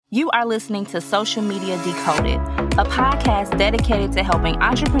You are listening to Social Media Decoded, a podcast dedicated to helping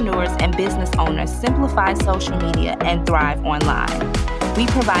entrepreneurs and business owners simplify social media and thrive online. We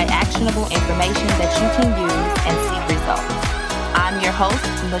provide actionable information that you can use and see results. I'm your host,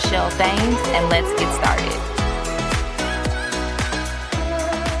 Michelle Thames, and let's get started.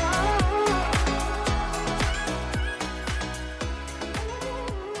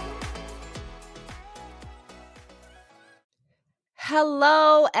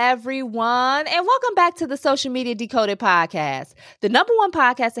 Hello, everyone, and welcome back to the Social Media Decoded podcast, the number one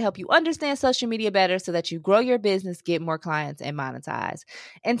podcast to help you understand social media better so that you grow your business, get more clients, and monetize.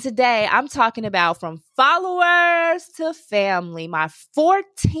 And today, I'm talking about from followers to family, my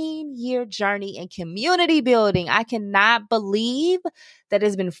 14-year journey in community building. I cannot believe that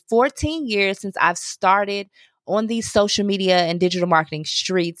it's been 14 years since I've started on these social media and digital marketing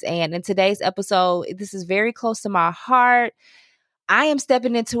streets. And in today's episode, this is very close to my heart. I am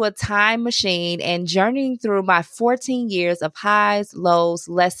stepping into a time machine and journeying through my 14 years of highs, lows,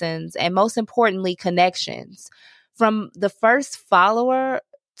 lessons, and most importantly, connections from the first follower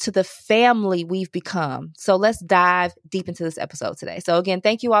to the family we've become. So let's dive deep into this episode today. So again,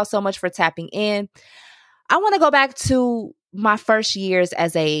 thank you all so much for tapping in. I want to go back to my first years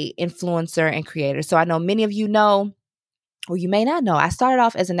as a influencer and creator. So I know many of you know, or you may not know, I started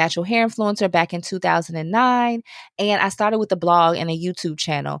off as a natural hair influencer back in 2009, and I started with a blog and a YouTube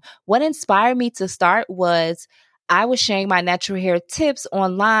channel. What inspired me to start was I was sharing my natural hair tips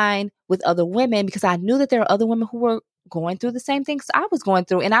online with other women because I knew that there were other women who were going through the same things I was going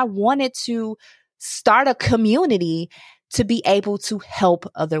through, and I wanted to start a community to be able to help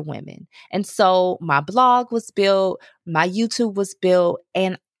other women. And so my blog was built, my YouTube was built,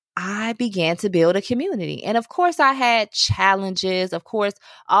 and I began to build a community. And of course, I had challenges, of course,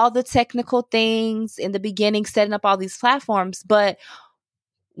 all the technical things in the beginning, setting up all these platforms. But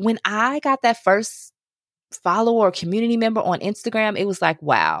when I got that first follower or community member on Instagram, it was like,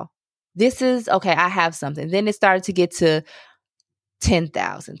 wow, this is okay. I have something. Then it started to get to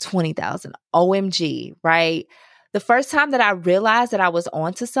 10,000, 20,000, OMG, right? The first time that I realized that I was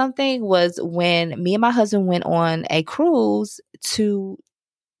onto something was when me and my husband went on a cruise to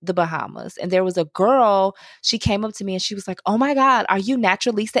the Bahamas. And there was a girl, she came up to me and she was like, oh my God, are you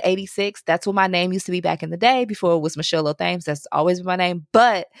Naturalista86? That's what my name used to be back in the day before it was Michelle O'Thames. That's always been my name.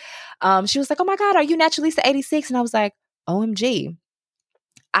 But she was like, oh my God, are you Naturalista86? And I was like, OMG,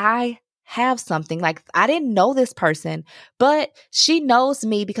 I have something. Like, I didn't know this person, but she knows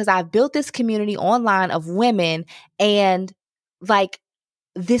me because I've built this community online of women, and like,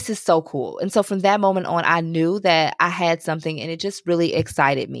 this is so cool. And so from that moment on, I knew that I had something, and it just really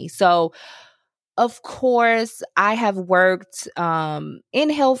excited me. So of course, I have worked in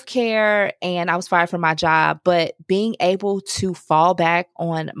healthcare, and I was fired from my job, but being able to fall back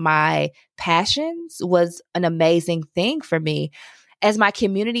on my passions was an amazing thing for me. As my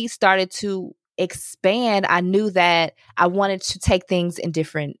community started to expand, I knew that I wanted to take things in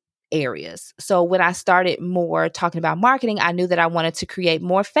different areas. So when I started more talking about marketing, I knew that I wanted to create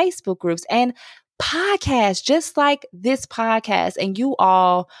more Facebook groups and podcasts, just like this podcast. And you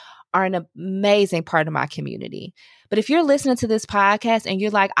all are an amazing part of my community. But if you're listening to this podcast and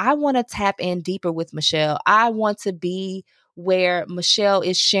you're like, I want to tap in deeper with Michelle, I want to be where Michelle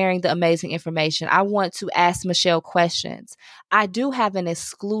is sharing the amazing information, I want to ask Michelle questions, I do have an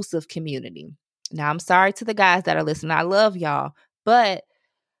exclusive community. Now, I'm sorry to the guys that are listening. I love y'all, but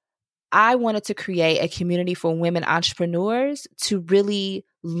I wanted to create a community for women entrepreneurs to really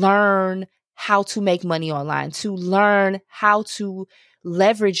learn how to make money online, to learn how to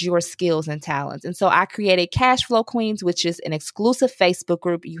leverage your skills and talents. And so I created Cash Flow Queens, which is an exclusive Facebook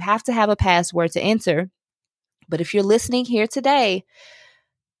group. You have to have a password to enter. But if you're listening here today,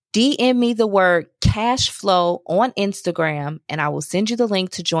 DM me the word cash flow on Instagram, and I will send you the link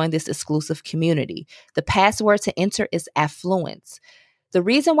to join this exclusive community. The password to enter is affluence. The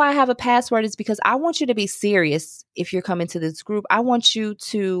reason why I have a password is because I want you to be serious if you're coming to this group. I want you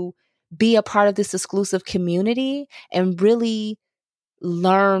to be a part of this exclusive community and really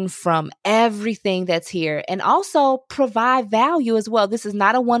learn from everything that's here, and also provide value as well. This is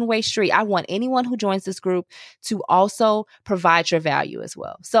not a one-way street. I want anyone who joins this group to also provide your value as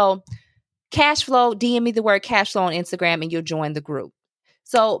well. So cash flow, DM me the word cash flow on Instagram and you'll join the group.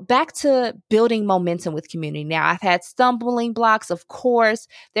 So back to building momentum with community. Now, I've had stumbling blocks, of course.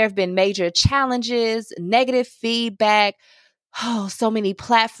 There have been major challenges, negative feedback, so many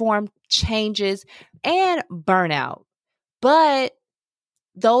platform changes, and burnout. But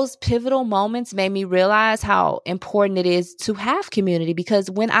those pivotal moments made me realize how important it is to have community, because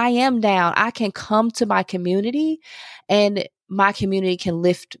when I am down, I can come to my community and my community can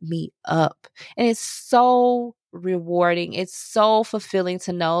lift me up. And it's so rewarding. It's so fulfilling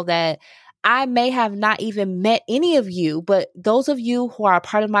to know that I may have not even met any of you, but those of you who are a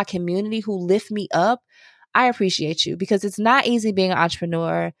part of my community who lift me up, I appreciate you, because it's not easy being an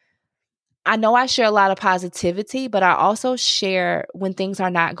entrepreneur. I know I share a lot of positivity, but I also share when things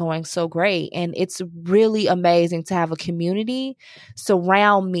are not going so great. And it's really amazing to have a community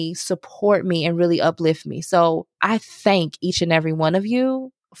surround me, support me, and really uplift me. So I thank each and every one of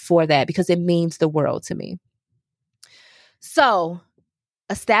you for that, because it means the world to me. So,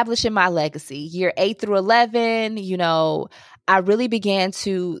 establishing my legacy, year 8 through 11, I really began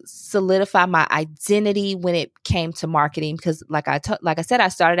to solidify my identity when it came to marketing, because like I said, I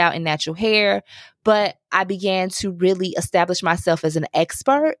started out in natural hair, but I began to really establish myself as an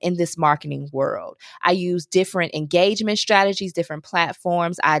expert in this marketing world. I used different engagement strategies, different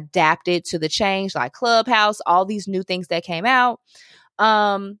platforms. I adapted to the change, like Clubhouse, all these new things that came out.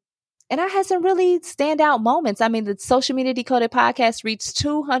 And I had some really standout moments. I mean, the Social Media Decoded podcast reached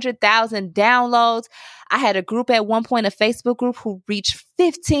 200,000 downloads. I had a group at one point, a Facebook group, who reached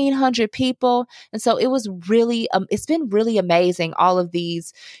 1,500 people. And so it was really, it's been really amazing, all of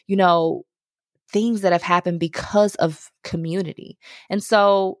these, things that have happened because of community. And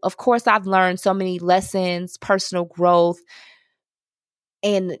so, of course, I've learned so many lessons, personal growth,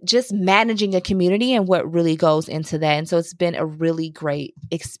 and just managing a community and what really goes into that. And so it's been a really great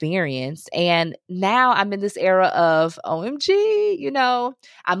experience. And now I'm in this era of OMG,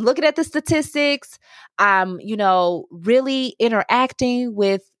 I'm looking at the statistics. I'm, really interacting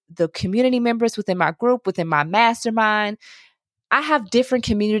with the community members within my group, within my mastermind. I have different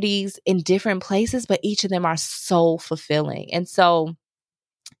communities in different places, but each of them are so fulfilling. And so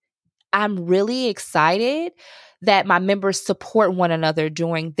I'm really excited that my members support one another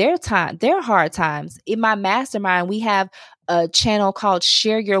during their hard times. In my mastermind, we have a channel called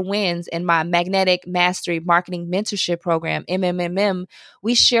Share Your Wins. In my Magnetic Mastery Marketing Mentorship Program, MMMM,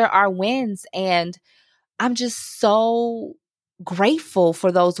 we share our wins. And I'm just so grateful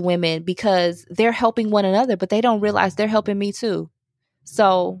for those women, because they're helping one another, but they don't realize they're helping me too.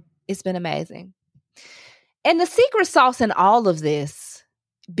 So it's been amazing. And the secret sauce in all of this,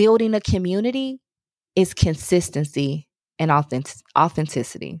 building a community, is consistency and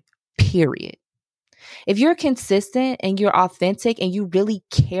authenticity, period. If you're consistent and you're authentic and you really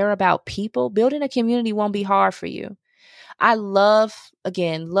care about people, building a community won't be hard for you. I love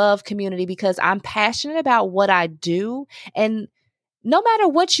community, because I'm passionate about what I do. And no matter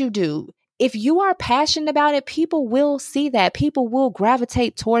what you do, if you are passionate about it, people will see that. People will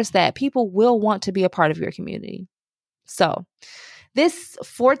gravitate towards that. People will want to be a part of your community. So this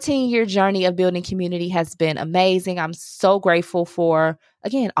 14-year journey of building community has been amazing. I'm so grateful for,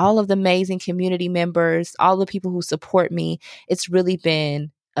 again, all of the amazing community members, all the people who support me. It's really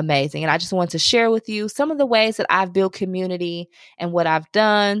been amazing. And I just want to share with you some of the ways that I've built community and what I've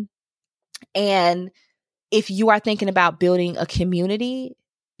done. And if you are thinking about building a community,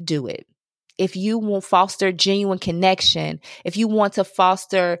 do it. If you want to foster genuine connection, if you want to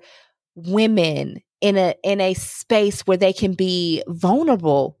foster women in a space where they can be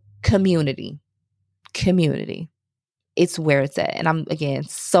vulnerable, community, it's where it's at. And I'm, again,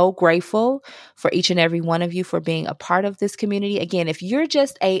 so grateful for each and every one of you for being a part of this community. Again, if you're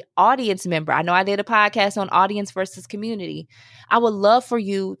just a audience member, I know I did a podcast on audience versus community. I would love for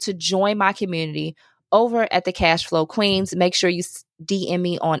you to join my community over at the Cashflow Queens. Make sure you DM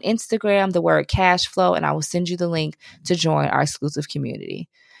me on Instagram, the word Cashflow, and I will send you the link to join our exclusive community.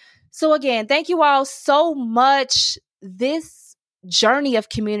 So again, thank you all so much. This journey of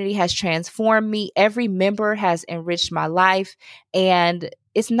community has transformed me. Every member has enriched my life. And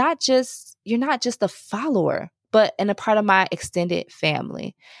you're not just a follower, but a part of my extended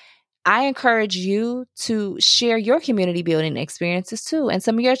family. I encourage you to share your community building experiences too, and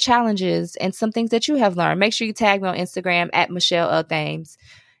some of your challenges and some things that you have learned. Make sure you tag me on Instagram at Michelle L. Thames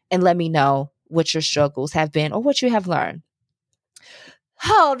and let me know what your struggles have been or what you have learned.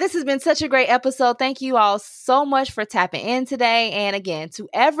 Oh, this has been such a great episode. Thank you all so much for tapping in today. And again, to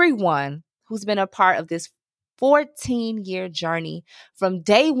everyone who's been a part of this 14-year journey from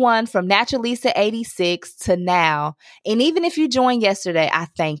day one, from Naturalista 86 to now. And even if you joined yesterday, I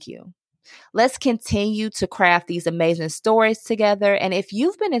thank you. Let's continue to craft these amazing stories together. And if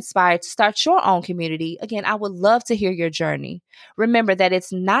you've been inspired to start your own community, again, I would love to hear your journey. Remember that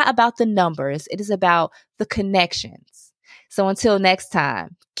it's not about the numbers. It is about the connections. So until next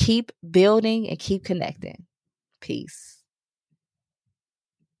time, keep building and keep connecting. Peace.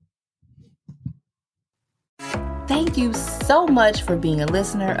 Thank you so much for being a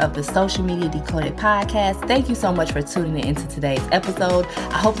listener of the Social Media Decoded podcast. Thank you so much for tuning into today's episode.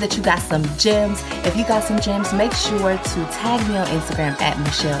 I hope that you got some gems. If you got some gems, make sure to tag me on Instagram at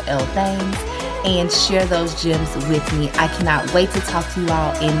Michelle L. Thames and share those gems with me. I cannot wait to talk to you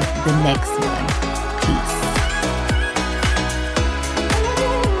all in the next one.